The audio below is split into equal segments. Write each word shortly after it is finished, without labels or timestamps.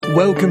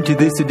Welcome to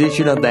this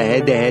edition of the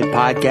Head to Head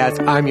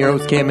Podcast. I'm your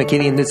host, Cam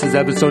McKinney, and this is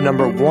episode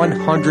number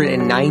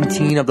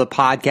 119 of the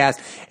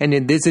podcast. And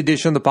in this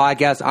edition of the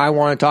podcast, I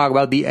want to talk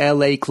about the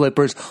LA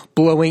Clippers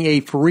blowing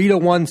a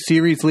 3-1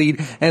 series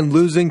lead and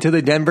losing to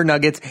the Denver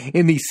Nuggets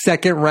in the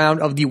second round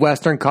of the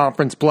Western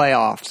Conference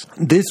playoffs.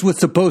 This was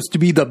supposed to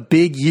be the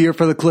big year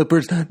for the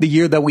Clippers, the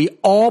year that we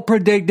all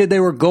predicted they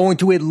were going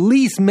to at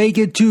least make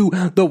it to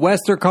the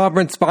Western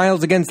Conference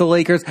Finals against the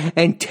Lakers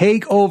and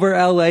take over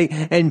LA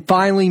and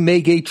finally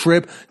make a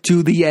trip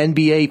to the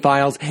NBA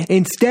Finals.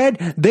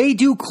 Instead, they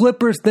do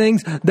Clippers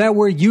things that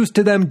we're used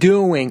to them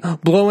doing,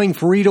 blowing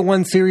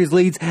 3-1 series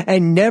leads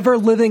and never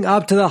living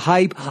up to the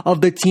hype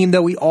of the team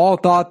that we all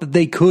thought that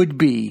they could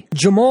be.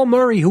 Jamal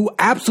Murray, who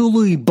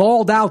absolutely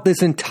balled out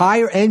this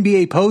entire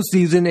NBA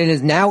postseason and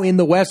is now in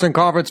the Western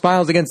Conference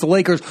Finals against the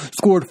Lakers,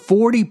 scored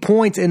 40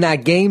 points in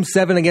that Game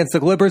 7 against the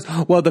Clippers,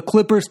 while the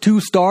Clippers' two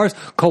stars,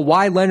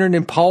 Kawhi Leonard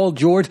and Paul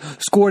George,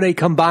 scored a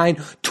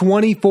combined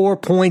 24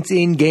 points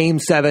in Game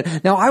 7.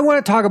 Now, I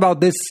want to talk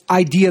about this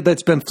idea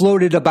that's been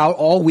floated about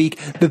all week,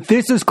 that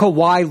this is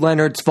Kawhi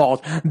Leonard's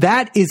fault.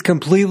 That is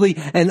completely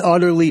and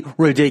utterly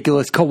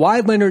ridiculous.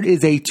 Kawhi Leonard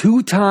is a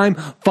two-time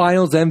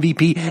Finals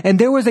MVP, and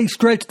there was a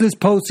stretch this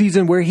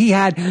postseason where he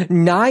had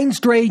 9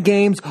 straight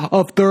games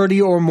of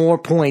 30 or more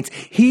points.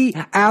 He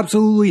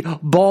absolutely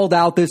balled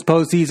out this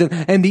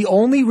postseason, and the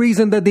only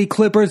reason that the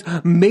Clippers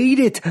made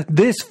it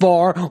this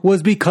far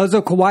was because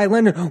of Kawhi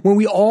Leonard, when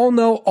we all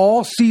know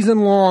all season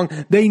long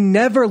they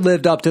never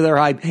lived up to their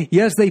hype.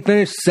 Yes, they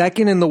finished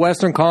second in the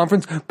Western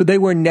Conference, but they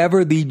were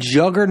never the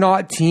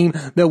juggernaut team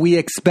that we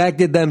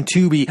expected them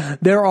to be.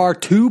 There are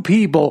two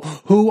people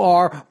who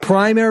are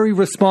primary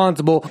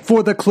responsible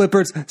for the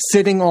Clippers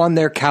sitting on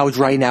their couch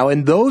right now,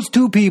 and those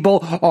two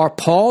people are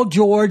Paul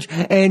George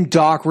and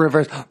Doc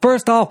Rivers.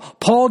 First off,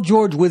 Paul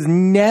George was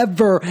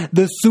never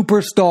the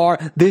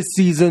superstar this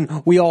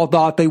season we all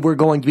thought they were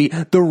going to be.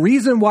 The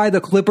reason why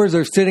the Clippers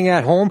are sitting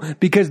at home,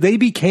 because they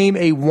became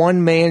a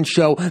one-man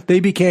show.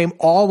 They became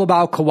all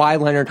about Kawhi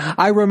Leonard.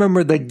 I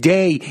remember the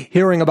day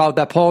hearing about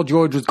that Paul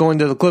George was going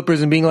to the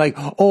Clippers and being like,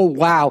 oh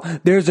wow,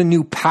 there's a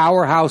new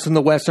powerhouse in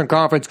the Western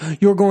Conference.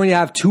 You're going to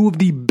have two of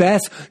the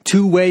best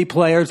two-way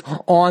players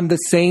on the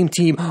same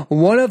team.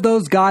 One of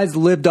those guys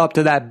lived up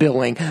to that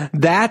billing.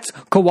 That's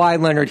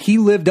Kawhi Leonard. He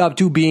lived up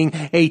to being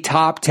a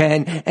top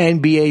 10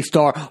 NBA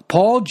star.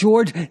 Paul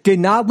George did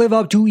not live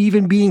up to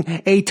even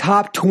being a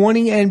top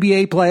 20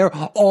 NBA player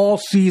all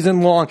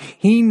season long.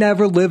 He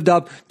never lived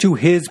up to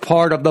his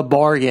part of the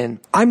bargain.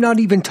 I'm not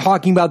even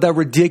talking about that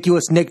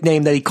ridiculous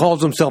nickname that he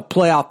calls himself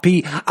Playoff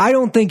P. I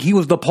don't think he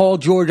was the Paul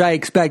George I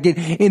expected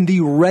in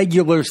the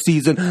regular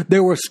season.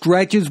 There were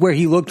stretches where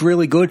he looked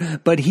really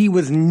good, but he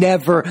was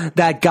never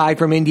that guy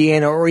from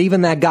Indiana or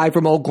even that guy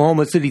from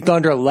Oklahoma City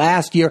Thunder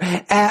last year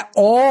at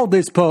all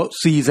this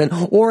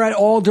postseason or at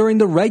all during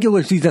the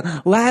regular season.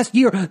 Last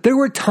year, there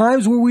were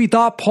times where we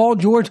thought Paul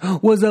George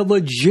was a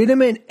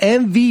legitimate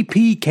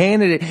MVP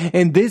candidate,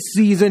 and this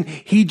season,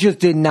 he just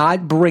did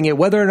not bring it.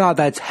 Whether or not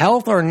that's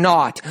health or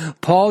not,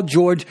 Paul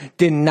George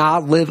did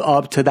not live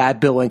up to that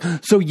billing.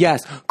 So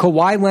yes,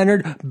 Kawhi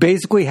Leonard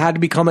basically had to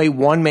become a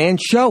one-man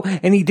show,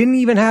 and he didn't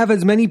even have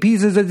as many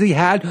pieces as he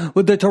had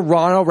with the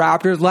Toronto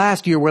Raptors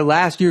last year, where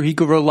last year he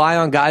could rely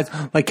on guys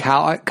like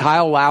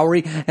Kyle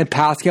Lowry and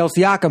Pascal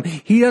Siakam.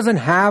 He doesn't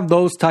have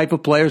those type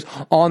of players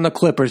on the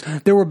Clippers.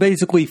 There were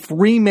basically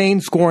 3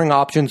 main scoring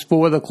options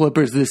for the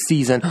Clippers this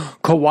season.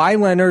 Kawhi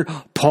Leonard,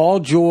 Paul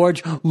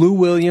George, Lou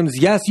Williams.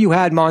 Yes, you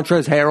had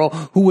Montrezl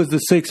Harrell, who was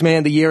the 6th man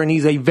of the year, and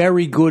he's a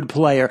very good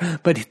player.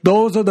 But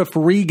those are the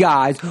 3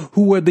 guys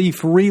who were the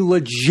 3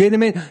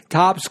 legitimate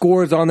top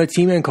scorers on the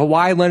team, and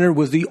Kawhi Leonard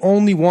was the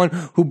only one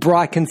who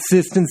brought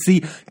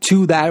consistency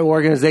to that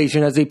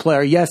organization as a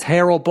player. Yes,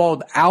 Harrell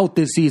balled out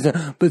this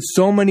season, but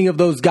so many of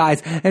those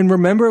guys. And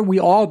remember, we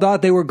all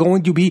thought they were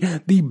going to be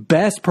the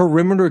best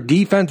perimeter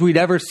defense we'd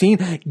ever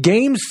seen.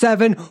 Game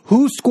 7,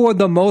 who scored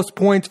the most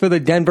points for the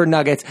Denver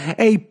Nuggets?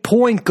 A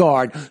point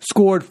guard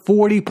scored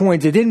 40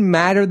 points. It didn't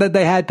matter that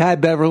they had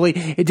Pat Beverly.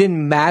 It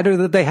didn't matter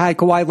that they had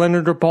Kawhi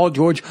Leonard or Paul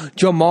George.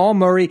 Jamal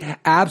Murray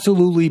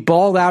absolutely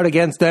balled out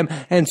against them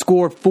and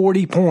scored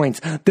 40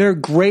 points. Their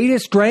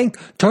greatest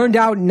strength turned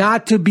out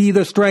not to be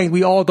the strength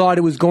we all thought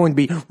it was going to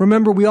be.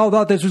 Remember, we all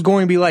thought this was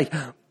going to be like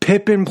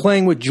Pippen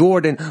playing with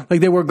Jordan, like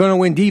they were going to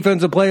win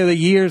Defensive Player of the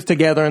Years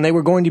together, and they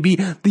were going to be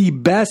the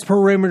best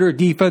perimeter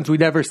defense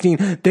we'd ever seen.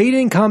 They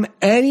didn't come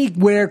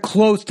anywhere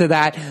close to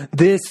that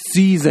this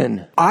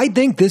season. I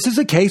think this is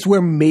a case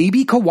where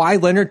maybe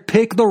Kawhi Leonard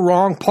picked the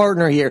wrong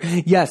partner here.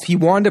 Yes, he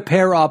wanted to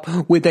pair up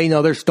with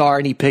another star,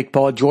 and he picked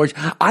Paul George.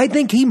 I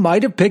think he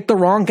might have picked the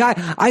wrong guy.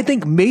 I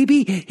think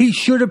maybe he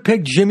should have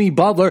picked Jimmy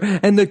Butler,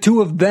 and the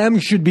two of them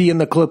should be in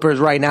the Clippers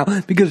right now,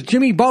 because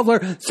Jimmy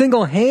Butler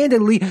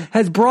single-handedly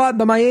has brought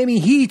the Miami Miami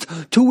Heat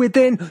to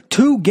within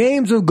 2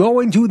 games of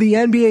going to the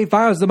NBA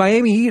Finals. The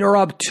Miami Heat are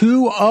up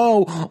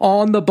 2-0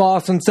 on the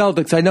Boston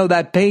Celtics. I know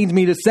that pains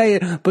me to say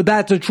it, but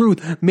that's the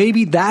truth.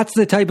 Maybe that's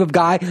the type of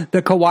guy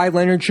that Kawhi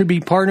Leonard should be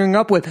partnering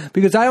up with,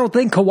 because I don't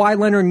think Kawhi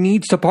Leonard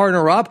needs to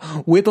partner up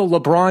with a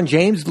LeBron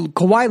James.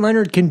 Kawhi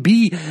Leonard can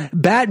be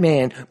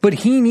Batman, but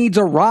he needs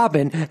a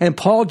Robin, and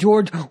Paul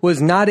George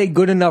was not a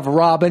good enough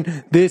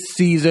Robin this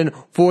season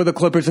for the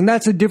Clippers, and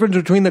that's the difference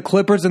between the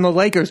Clippers and the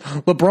Lakers.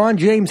 LeBron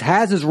James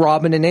has his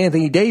Robin in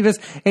Anthony Davis,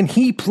 and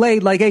he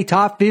played like a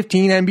top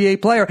 15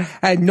 NBA player.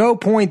 At no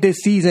point this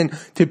season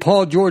did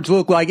Paul George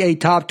look like a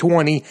top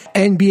 20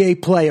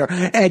 NBA player.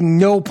 At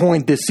no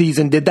point this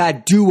season did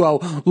that duo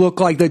look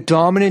like the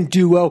dominant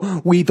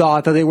duo we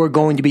thought that they were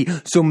going to be.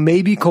 So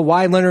maybe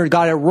Kawhi Leonard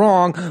got it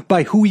wrong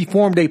by who he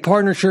formed a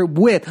partnership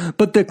with,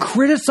 but to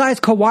criticize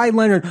Kawhi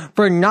Leonard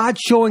for not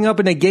showing up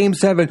in a Game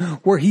 7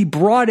 where he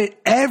brought it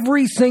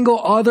every single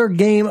other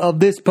game of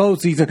this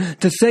postseason,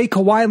 to say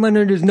Kawhi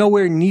Leonard is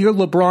nowhere near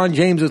LeBron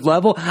James's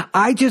level,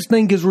 I just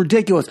think is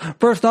ridiculous.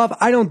 First off,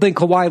 I don't think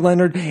Kawhi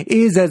Leonard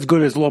is as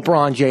good as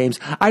LeBron James.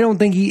 I don't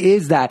think he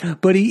is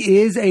that, but he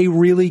is a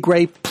really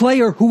great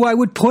player who I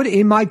would put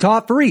in my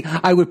top 3.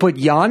 I would put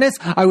Giannis,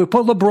 I would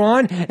put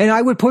LeBron, and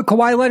I would put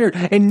Kawhi Leonard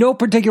in no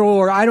particular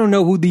order. I don't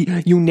know who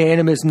the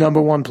unanimous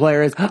number 1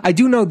 player is. I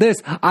do know this.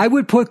 I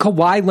would put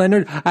Kawhi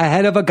Leonard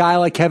ahead of a guy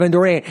like Kevin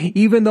Durant.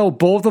 Even though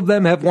both of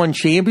them have won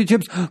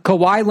championships,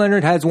 Kawhi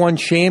Leonard has won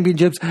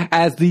championships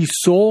as the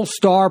sole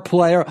star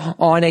player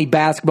on a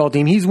basketball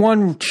team. He's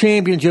won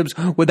championships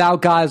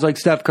without guys like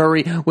Steph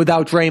Curry,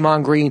 without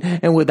Draymond Green,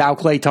 and without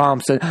Klay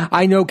Thompson.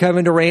 I know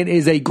Kevin Durant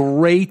is a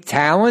great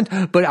talent,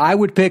 but I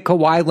would pick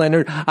Kawhi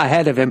Leonard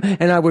ahead of him,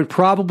 and I would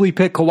probably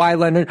pick Kawhi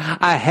Leonard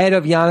ahead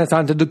of Giannis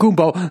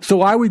Antetokounmpo.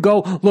 So I would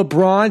go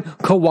LeBron,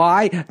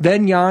 Kawhi,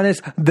 then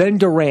Giannis, then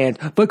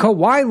Durant. But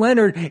Kawhi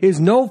Leonard is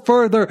no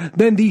further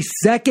than the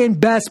second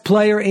best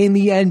player in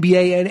the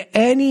NBA, and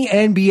any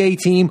NBA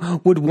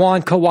team would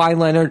want Kawhi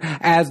Leonard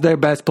as their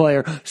best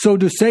player. So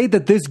to say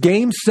that this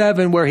Game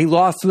 7 where he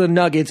lost to the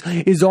Nuggets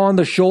is on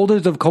the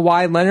shoulders of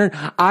Kawhi Leonard,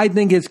 I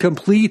think is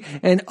complete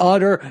and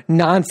utter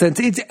nonsense.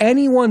 It's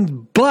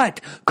anyone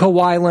but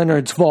Kawhi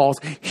Leonard's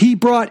fault. He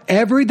brought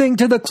everything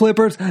to the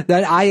Clippers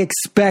that I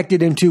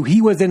expected him to.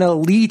 He was an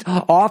elite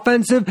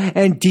offensive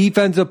and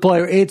defensive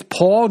player. It's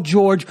Paul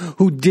George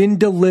who didn't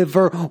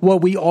deliver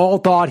what we all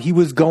thought he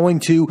was going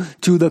to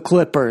the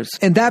Clippers.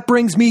 And that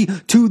brings me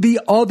to the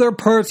other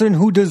person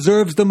who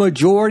deserves the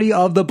majority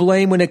of the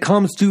blame when it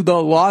comes to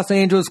the Los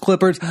Angeles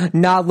Clippers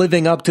not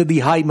living up to the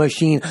hype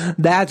machine.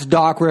 That's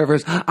Doc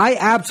Rivers. I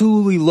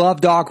absolutely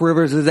love Doc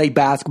Rivers as a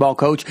basketball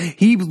coach.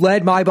 He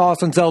led my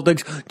Boston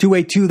Celtics to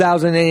a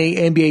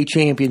 2008 NBA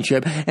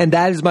championship, and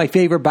that is my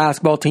favorite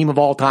basketball team of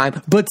all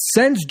time. But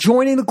since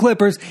joining the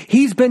Clippers,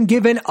 he's been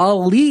given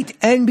elite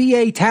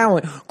NBA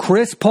talent.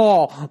 Chris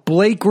Paul,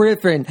 Blake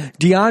Griffin,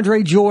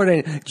 DeAndre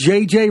Jordan,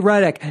 JJ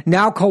Redick,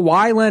 now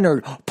Kawhi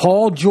Leonard,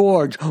 Paul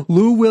George,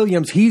 Lou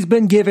Williams. He's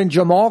been given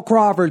Jamal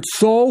Crawford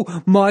so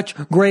much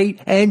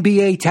great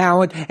NBA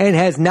talent and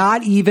has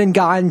not even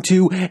gotten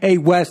to a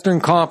Western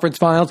Conference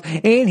Finals,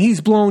 and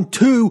he's blown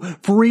 2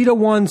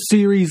 3-1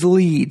 series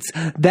leads.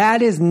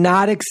 That is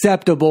not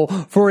acceptable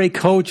for a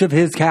coach of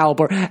his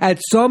caliber. At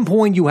some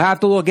point, you have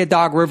to look at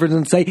Doc Rivers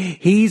and say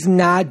he's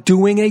not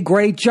doing a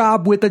great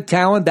job with the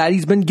talent that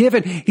he's been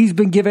given. He's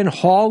been given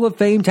Hall of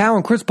Fame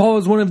talent. Chris Paul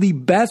is one of the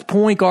best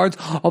point guards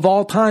of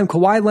all time.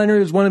 Kawhi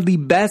Leonard is one of the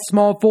best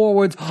small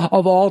forwards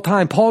of all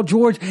time. Paul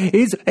George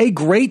is a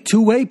great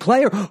two-way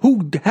player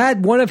who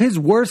had one of his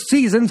worst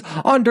seasons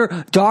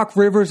under Doc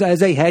Rivers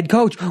as a head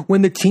coach.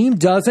 When the team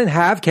doesn't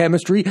have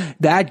chemistry,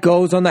 that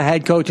goes on the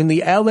head coach. And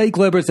the LA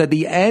Clippers at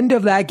the end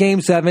of that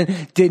Game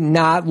 7 did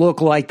not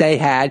look like they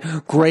had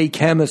great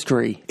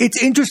chemistry.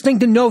 It's interesting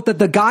to note that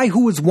the guy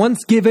who was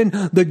once given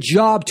the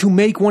job to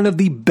make one of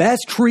the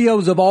best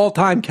trios of all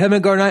time,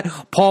 Kevin Garnett,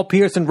 Paul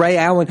Pierce, and Ray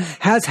Allen,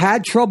 has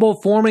had trouble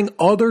forming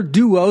other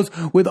duos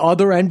with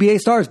other NBA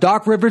stars.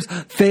 Doc Rivers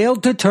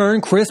failed to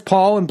turn Chris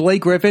Paul and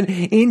Blake Griffin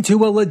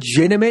into a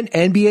legitimate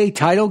NBA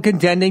title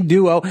contending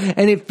duo,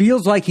 and it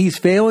feels like he's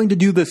failing to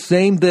do the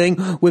same thing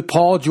with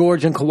Paul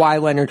George and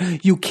Kawhi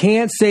Leonard. You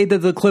can't say that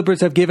the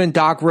Clippers have given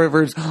Doc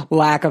Rivers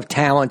lack of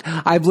talent.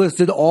 I've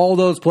listed all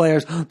those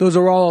players. Those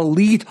are all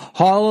elite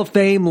Hall of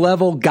Fame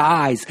level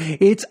guys.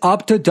 It's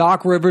up to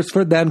Doc Rivers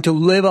for them to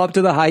live up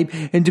to the hype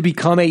and to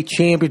become a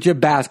championship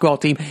basketball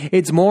team.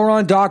 It's more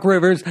on Doc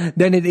Rivers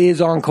than it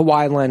is on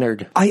Kawhi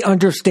Leonard. I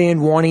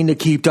understand wanting to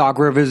keep Doc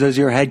Rivers as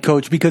your head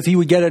coach because he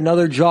would get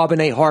another job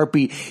in a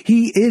heartbeat.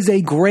 He is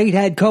a great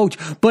head coach,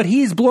 but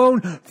he's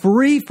blown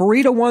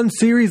 3-1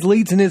 series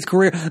leads in his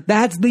career.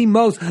 That's the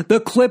most. The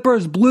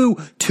Clippers blew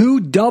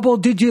 2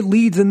 double-digit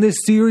leads in this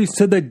series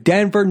to the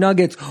Denver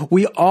Nuggets.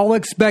 We all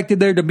expected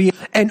there to be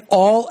an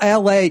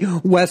all-LA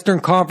Western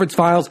Conference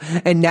Finals,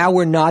 and now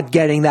we're not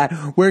getting that.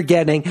 We're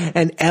getting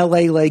an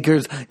LA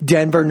Lakers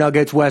Denver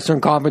Nuggets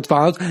Western Conference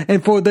Finals,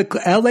 and for the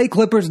LA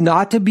Clippers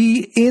not to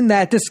be in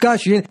that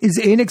discussion is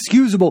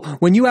inexcusable.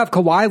 When you have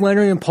Kawhi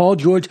Leonard and Paul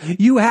George,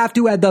 you have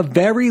to at the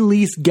very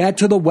least least get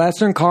to the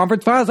Western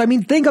Conference Finals. I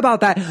mean, think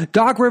about that.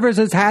 Doc Rivers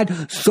has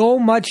had so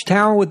much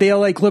talent with the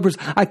LA Clippers.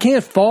 I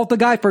can't fault the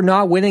guy for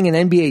not winning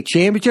an NBA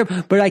championship,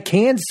 but I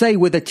can say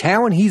with the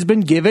talent he's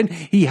been given,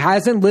 he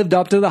hasn't lived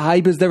up to the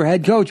hype as their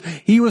head coach.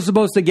 He was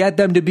supposed to get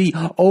them to be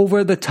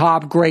over the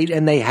top great,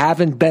 and they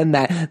haven't been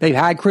that. They've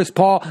had Chris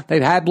Paul,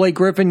 they've had Blake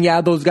Griffin.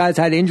 Yeah, those guys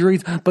had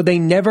injuries, but they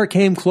never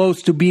came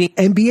close to being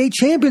NBA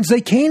champions.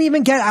 They can't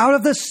even get out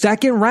of the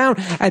second round.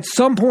 At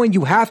some point,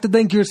 you have to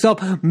think to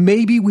yourself,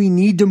 maybe we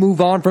need to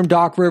move on from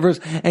Doc Rivers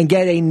and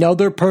get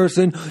another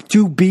person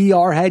to be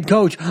our head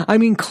coach. I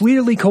mean,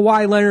 clearly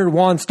Kawhi Leonard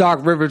wants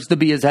Doc Rivers to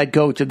be his head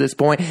coach at this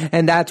point,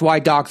 and that's why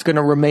Doc's going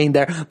to remain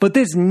there. But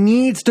this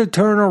needs to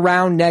turn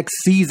around next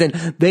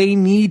season. They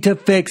need to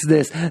fix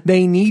this.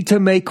 They need to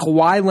make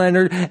Kawhi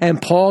Leonard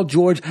and Paul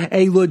George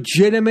a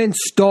legitimate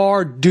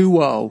star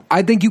duo.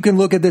 I think you can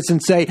look at this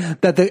and say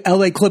that the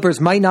LA Clippers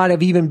might not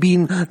have even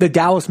beaten the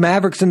Dallas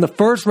Mavericks in the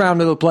first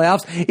round of the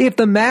playoffs if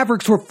the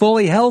Mavericks were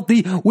fully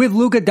healthy with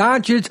Luka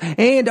Doncic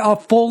and a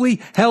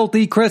fully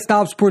healthy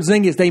Kristaps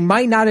Porzingis. They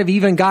might not have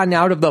even gotten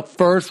out of the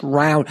first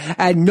round.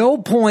 At no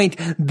point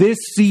this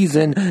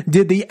season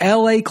did the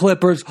LA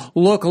Clippers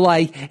look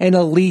like an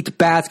elite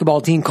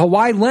basketball team.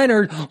 Kawhi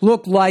Leonard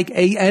looked like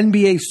a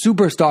NBA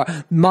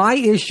superstar. My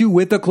issue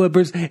with the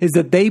Clippers is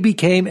that they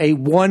became a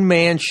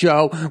one-man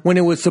show when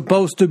it was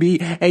supposed to be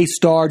a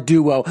star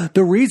duo.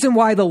 The reason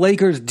why the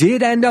Lakers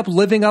did end up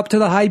living up to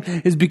the hype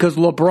is because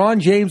LeBron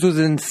James was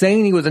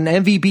insane. He was an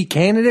MVP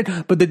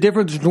candidate, but the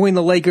difference between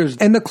the Lakers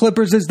and the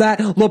Clippers is that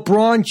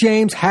LeBron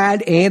James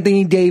had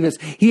Anthony Davis.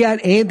 He had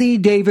Anthony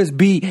Davis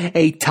be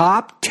a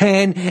top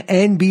 10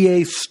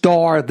 NBA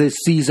star this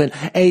season,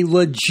 a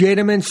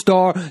legitimate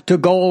star to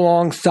go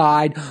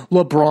alongside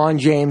LeBron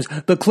James.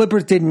 The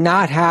Clippers did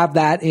not have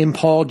that in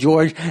Paul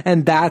George,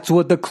 and that's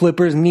what the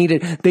Clippers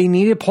needed. They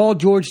needed Paul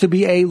George to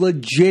be a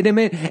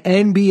legitimate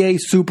NBA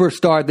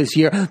superstar this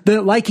year,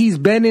 like he's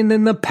been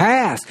in the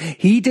past.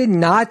 He did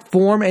not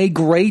form a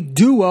great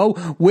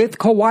duo with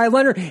Kawhi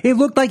Leonard. It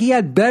looked like he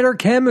had better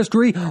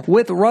chemistry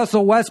with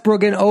Russell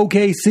Westbrook and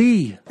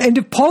OKC. And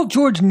if Paul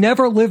George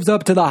never lives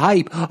up to the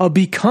hype of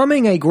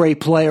becoming a great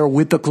player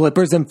with the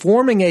Clippers and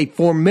forming a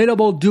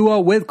formidable duo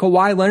with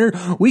Kawhi Leonard,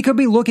 we could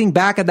be looking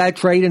back at that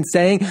trade and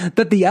saying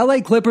that the LA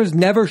Clippers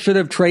never should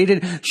have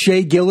traded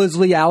Shai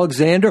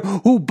Gilgeous-Alexander,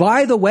 who,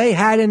 by the way,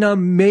 had an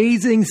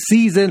amazing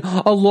season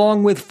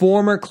along with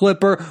former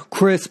Clipper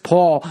Chris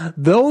Paul.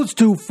 Those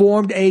two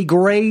formed a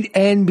great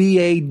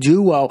NBA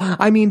duo.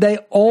 I mean, they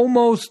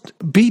almost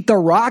beat the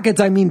Rockets.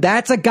 I mean,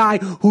 that's a guy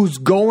who's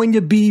going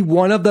to be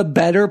one of the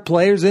better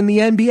players in the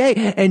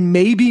NBA. And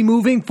maybe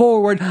moving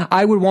forward,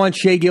 I would want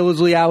Shai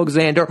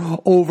Gilgeous-Alexander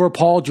over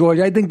Paul George.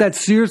 I think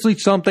that's seriously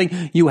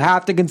something you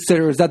have to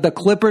consider, is that the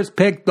Clippers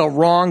picked the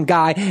wrong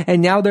guy,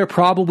 and now they're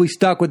probably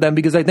stuck with them,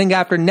 because I think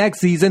after next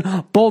season,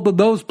 both of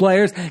those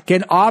players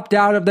can opt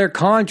out of their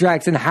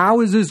contracts. And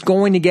how is this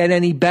going to get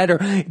any better?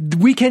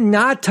 We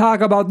cannot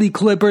talk about the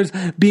Clippers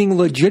being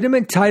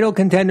legitimate title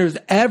contenders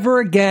ever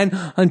again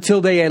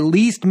until they at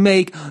least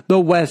make the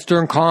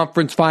Western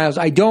Conference Finals.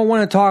 I don't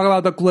want to talk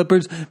about the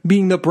Clippers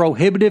being the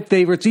prohibitive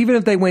favorites, even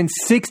if they win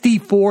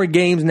 64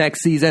 games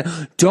next season.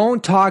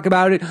 Don't talk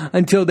about it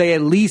until they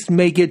at least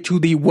make it to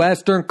the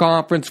Western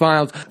Conference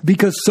Finals,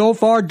 because so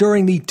far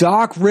during the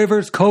Doc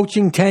Rivers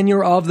coaching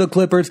tenure of the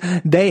Clippers,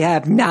 they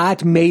have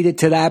not made it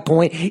to that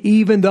point,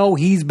 even though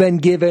he's been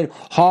given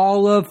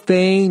Hall of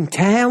Fame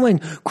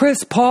talent.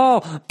 Chris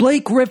Paul,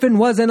 Blake Griffin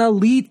was an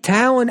elite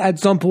talent at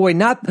some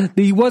point.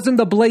 He wasn't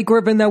the Blake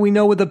Griffin that we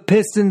know with the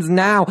Pistons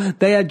now.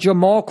 They had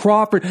Jamal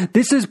Crawford.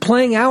 This is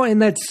playing out in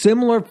that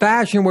similar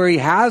fashion where he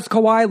has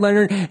Kawhi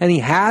Leonard and he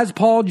has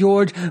Paul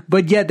George,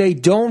 but yet they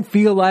don't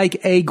feel like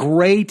a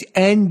great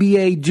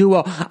NBA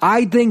duo.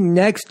 I think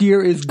next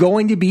year is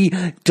going to be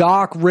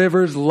Doc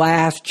Rivers'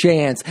 last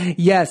chance.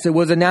 Yes, it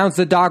was announced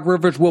that Doc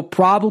Rivers will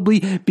probably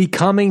be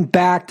coming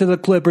back to the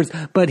Clippers,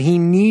 but he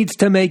needs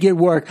to make it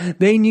work.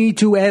 They need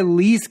to at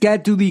least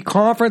get to the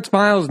conference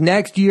finals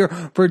next year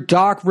for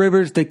Doc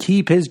Rivers to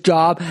keep his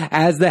job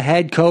as the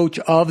head coach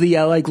of the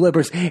LA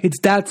Clippers. It's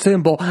that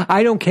simple.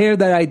 I don't care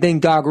that I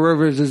think Doc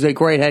Rivers is a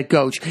great head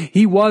coach.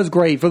 He was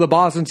great for the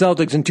Boston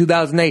Celtics in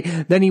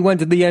 2008. Then he went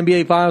to the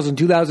NBA Finals in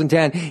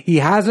 2010. He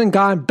hasn't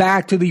gone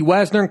back to the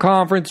Western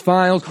Conference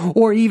Finals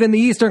or even the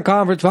Eastern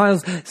Conference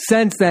Finals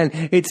since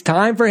then. It's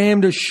time for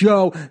him to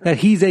show that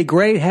he's a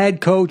great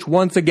head coach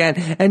once again.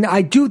 And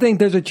I do think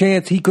there's a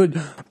chance he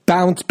could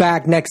bounce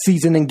back next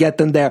season and get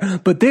them there.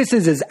 But this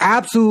is his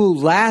absolute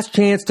last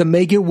chance to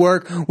make it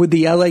work with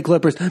the LA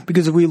Clippers,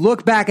 because if we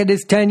look back at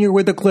his tenure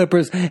with the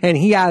Clippers, and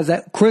he has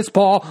Chris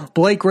Paul,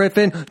 Blake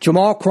Griffin,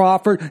 Jamal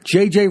Crawford,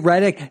 JJ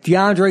Redick,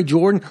 DeAndre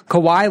Jordan,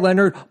 Kawhi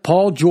Leonard,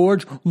 Paul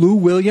George, Lou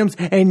Williams,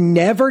 and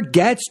never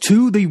gets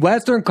to the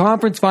Western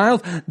Conference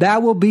Finals,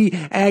 that will be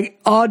an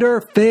utter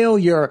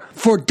failure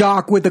for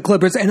Doc with the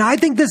Clippers. And I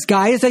think this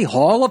guy is a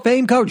Hall of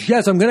Fame coach.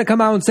 Yes, I'm going to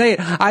come out and say it.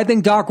 I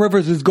think Doc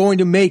Rivers is going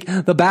to make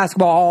the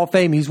Basketball Hall of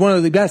Fame. He's one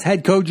of the best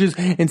head coaches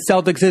in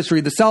Celtics history.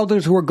 The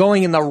Celtics were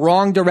going in the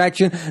wrong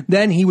direction.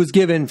 Then he was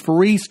given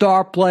 3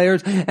 star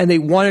players, and they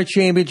won a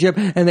championship,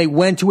 and they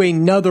went to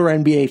another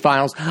NBA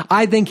Finals.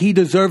 I think he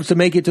deserves to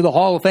make it to the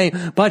Hall of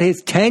Fame, but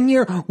his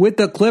tenure with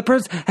the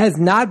Clippers has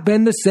not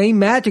been the same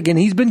magic, and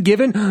he's been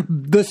given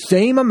the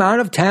same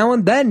amount of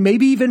talent then,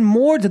 maybe even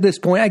more to this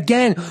point.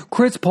 Again,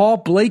 Chris Paul,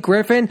 Blake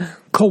Griffin,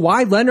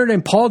 Kawhi Leonard,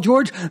 and Paul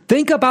George.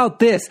 Think about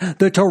this.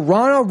 The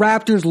Toronto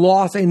Raptors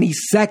lost in the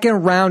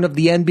second round of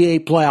the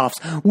NBA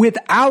playoffs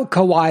without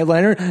Kawhi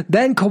Leonard.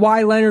 Then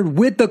Kawhi Leonard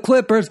with the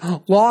Clippers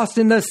lost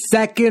in the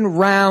second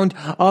round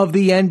of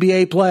the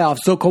NBA playoffs.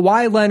 So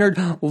Kawhi Leonard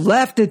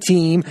left a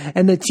team,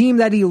 and the team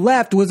that he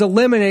left was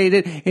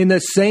eliminated in the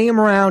same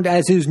round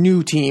as his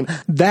new team.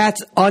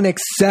 That's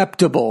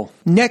unacceptable.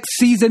 Next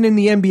season in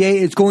the NBA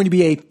is going to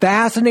be a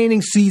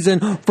fascinating season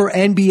for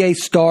NBA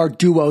star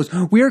duos.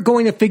 We are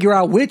going to figure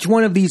out which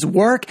one of these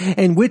work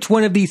and which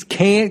one of these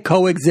can't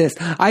coexist.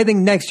 I think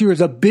next year is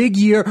a big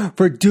year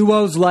for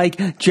duos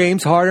like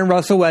James Harden,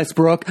 Russell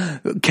Westbrook,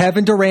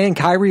 Kevin Durant,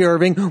 Kyrie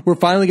Irving. We're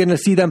finally going to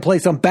see them play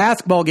some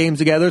basketball games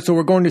together, so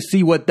we're going to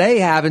see what they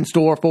have in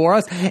store for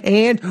us.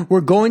 And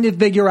we're going to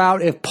figure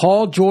out if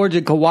Paul George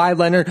and Kawhi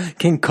Leonard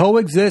can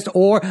coexist,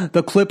 or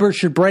the Clippers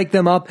should break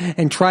them up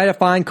and try to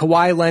find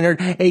Kawhi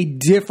Leonard a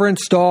different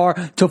star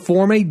to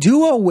form a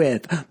duo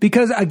with.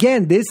 Because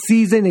again, this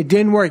season it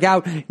didn't work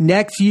out.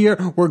 Next year,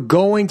 we're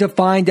going to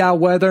find out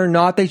whether or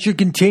not they should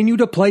continue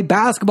to play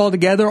basketball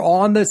together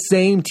on the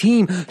same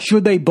team.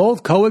 Should they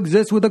both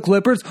coexist with the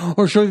Clippers,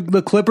 or should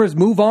the Clippers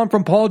move on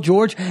from Paul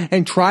George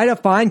and try to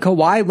find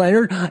Kawhi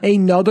Leonard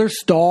another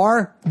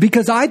star?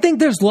 Because I think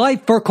there's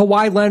life for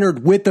Kawhi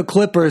Leonard with the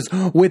Clippers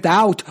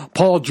without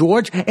Paul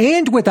George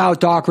and without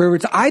Doc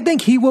Rivers. I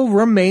think he will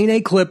remain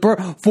a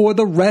Clipper for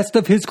the rest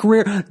of his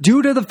career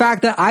due to the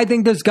fact that I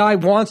think this guy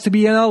wants to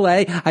be in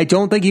LA. I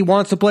don't think he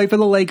wants to play for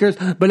the Lakers,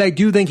 but I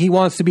do think he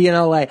wants to be in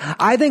LA.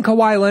 I think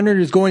Kawhi Leonard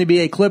is going to be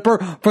a Clipper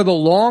for the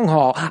long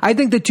haul. I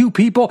think the two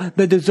people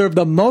that deserve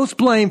the most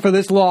blame for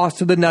this loss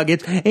to the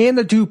Nuggets, and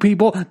the two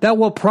people that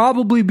will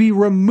probably be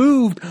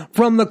removed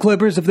from the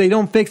Clippers if they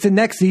don't fix it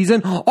next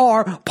season,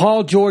 are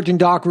Paul George and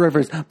Doc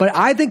Rivers. But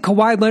I think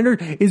Kawhi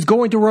Leonard is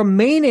going to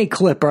remain a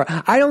Clipper.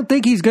 I don't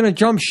think he's going to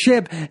jump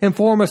ship and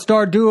form a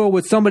star duo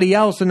with somebody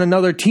else in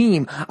another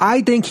team.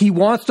 I think he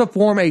wants to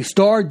form a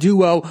star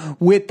duo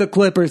with the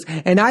Clippers,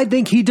 and I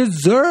think he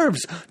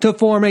deserves to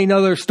form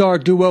another star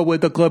duo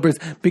with the Clippers,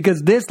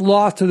 because this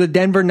loss to the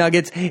Denver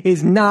Nuggets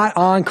is not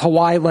on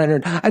Kawhi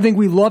Leonard. I think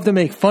we love to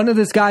make fun of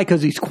this guy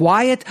because he's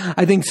quiet.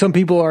 I think some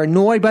people are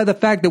annoyed by the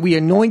fact that we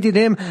anointed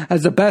him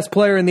as the best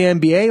player in the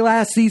NBA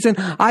last season.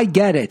 I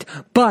get it,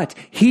 but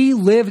he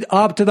lived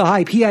up to the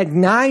hype. He had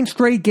 9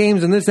 straight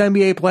games in this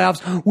NBA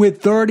playoffs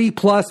with 30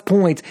 plus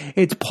points.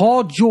 It's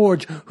Paul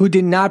George who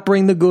did not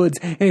bring the goods,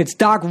 and it's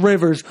Doc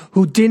Rivers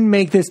who didn't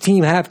make this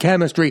team have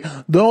chemistry.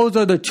 Those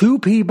are the two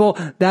people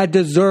that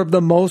deserve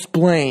the most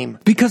blame.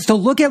 Because to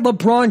look at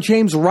LeBron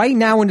James right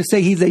now and to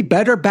say he's a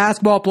better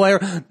basketball player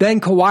than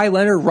Kawhi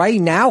Leonard right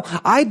now,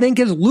 I think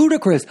is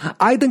ludicrous.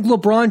 I think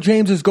LeBron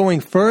James is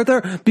going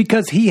further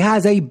because he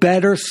has a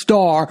better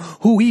star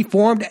who he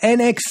formed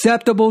an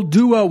acceptable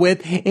duo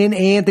with in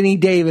Anthony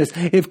Davis.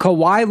 If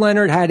Kawhi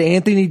Leonard had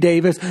Anthony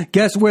Davis,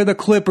 guess where the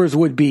Clippers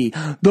would be?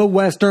 The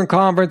Western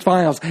Conference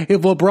Finals.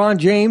 If LeBron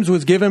James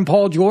was given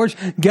Paul George,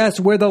 guess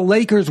where the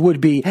Lakers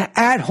would be?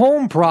 At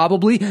home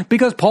probably,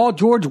 because Paul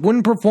George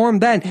wouldn't perform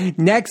then.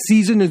 Next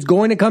season is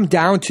going to come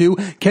down to,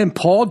 can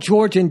Paul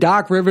George and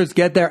Doc Rivers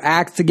get their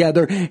acts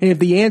together? And if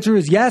the answer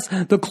is yes,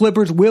 the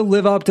Clippers will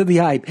live up to the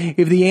hype.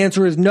 If the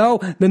answer is no,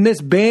 then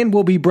this band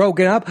will be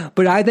broken up,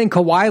 but I think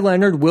Kawhi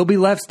Leonard will be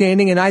left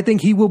standing, and I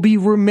think he will be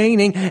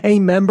remaining a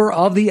member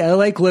of the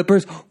LA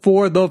Clippers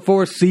for the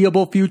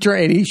foreseeable future,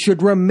 and he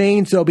should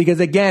remain so, because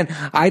again,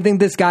 I think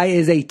this guy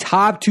is a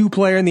top 2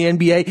 player in the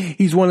NBA.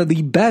 He's one of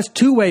the best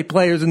two-way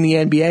players in the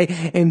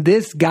NBA, and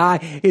this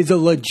guy is a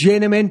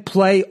legitimate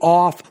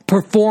playoff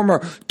performer.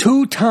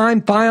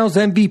 2-time Finals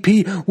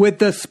MVP with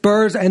the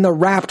Spurs and the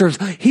Raptors.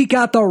 He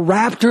got the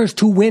Raptors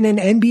to win an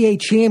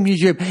NBA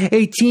championship,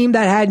 a team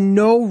that had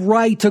no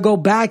right to go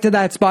back to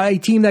that spot, a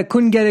team that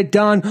couldn't get it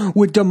done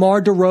with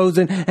DeMar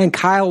DeRozan and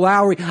Kyle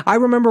Lowry. I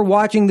remember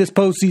watching this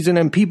postseason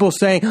and people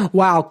saying,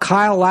 wow,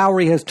 Kyle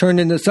Lowry has turned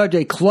into such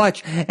a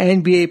clutch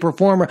NBA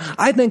performer.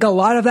 I think a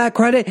lot of that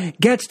credit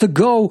gets to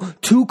go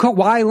to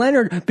Kawhi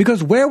Leonard,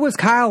 because where was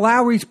Kyle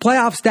Lowry's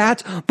playoff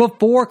stats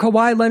before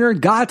Kawhi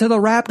Leonard got to the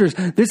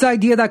Raptors? This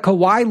idea that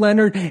Kawhi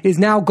Leonard is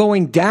now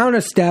going down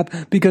a step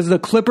because the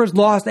Clippers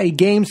lost a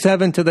Game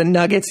 7 to the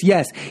Nuggets.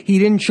 Yes, he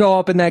didn't show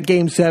up in that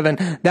Game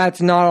 7.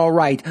 That's not all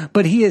right.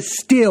 But he is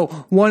still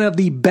one of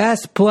the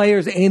best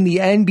players in the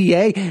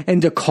NBA,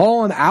 and to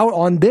call him out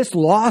on this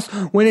loss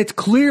when it's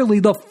clearly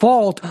the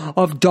fault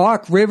of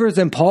Doc Rivers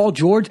and Paul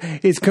George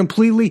is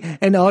completely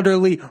and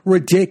utterly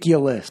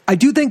ridiculous. I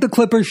do think the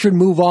Clippers should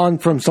move on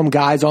from some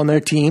guys on their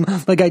team.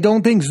 Like, I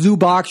don't think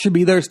Zubac should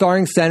be their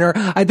starting center.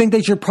 I think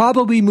they should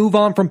probably maybe move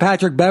on from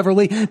Patrick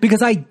Beverley,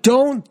 because I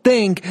don't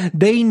think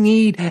they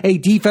need a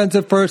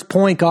defensive first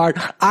point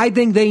guard. I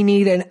think they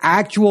need an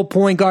actual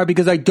point guard,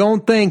 because I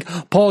don't think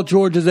Paul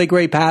George is a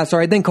great passer.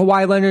 I think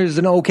Kawhi Leonard is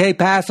an okay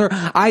passer.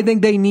 I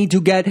think they need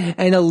to get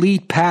an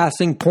elite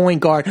passing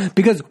point guard,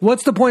 because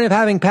what's the point of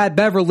having Pat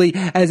Beverley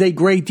as a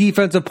great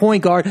defensive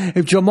point guard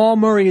if Jamal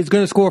Murray is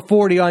going to score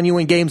 40 on you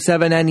in Game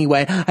 7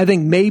 anyway? I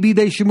think maybe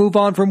they should move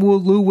on from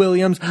Lou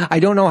Williams. I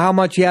don't know how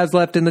much he has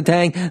left in the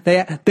tank.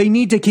 They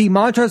need to keep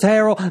Montrezl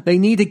Harrell, they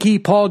need to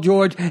keep Paul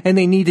George, and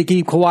they need to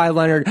keep Kawhi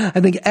Leonard. I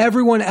think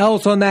everyone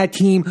else on that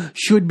team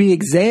should be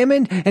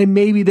examined, and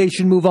maybe they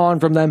should move on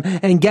from them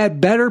and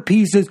get better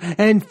pieces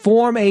and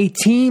form a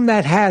team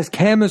that has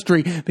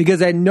chemistry,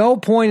 because at no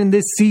point in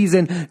this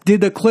season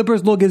did the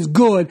Clippers look as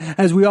good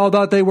as we all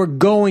thought they were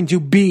going to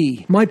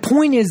be. My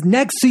point is,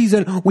 next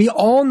season, we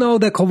all know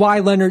that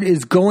Kawhi Leonard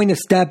is going to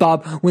step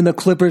up when the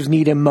Clippers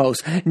need him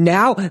most.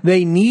 Now,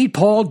 they need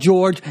Paul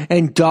George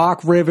and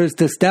Doc Rivers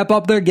to step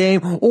up their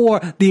game, or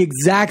the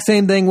exact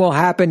same thing will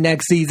happen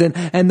next season,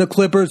 and the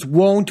Clippers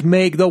won't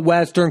make the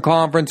Western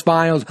Conference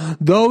Finals.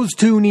 Those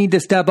two need to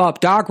step up.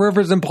 Doc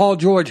Rivers and Paul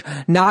George,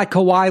 not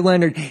Kawhi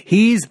Leonard.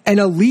 He's an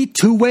elite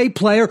two-way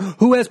player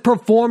who has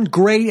performed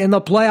great in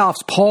the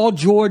playoffs. Paul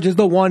George is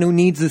the one who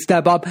needs to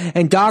step up,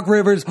 and Doc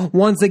Rivers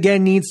once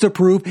again needs to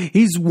prove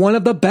he's one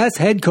of the best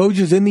head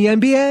coaches in the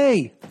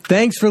NBA.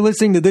 Thanks for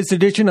listening to this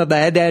edition of the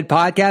Head to Head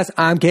Podcast.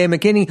 I'm Cam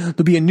McKinney.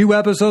 There'll be a new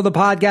episode of the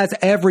podcast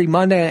every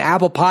Monday on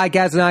Apple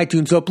Podcasts and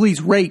iTunes, so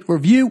please rate,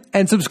 review,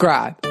 and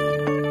subscribe.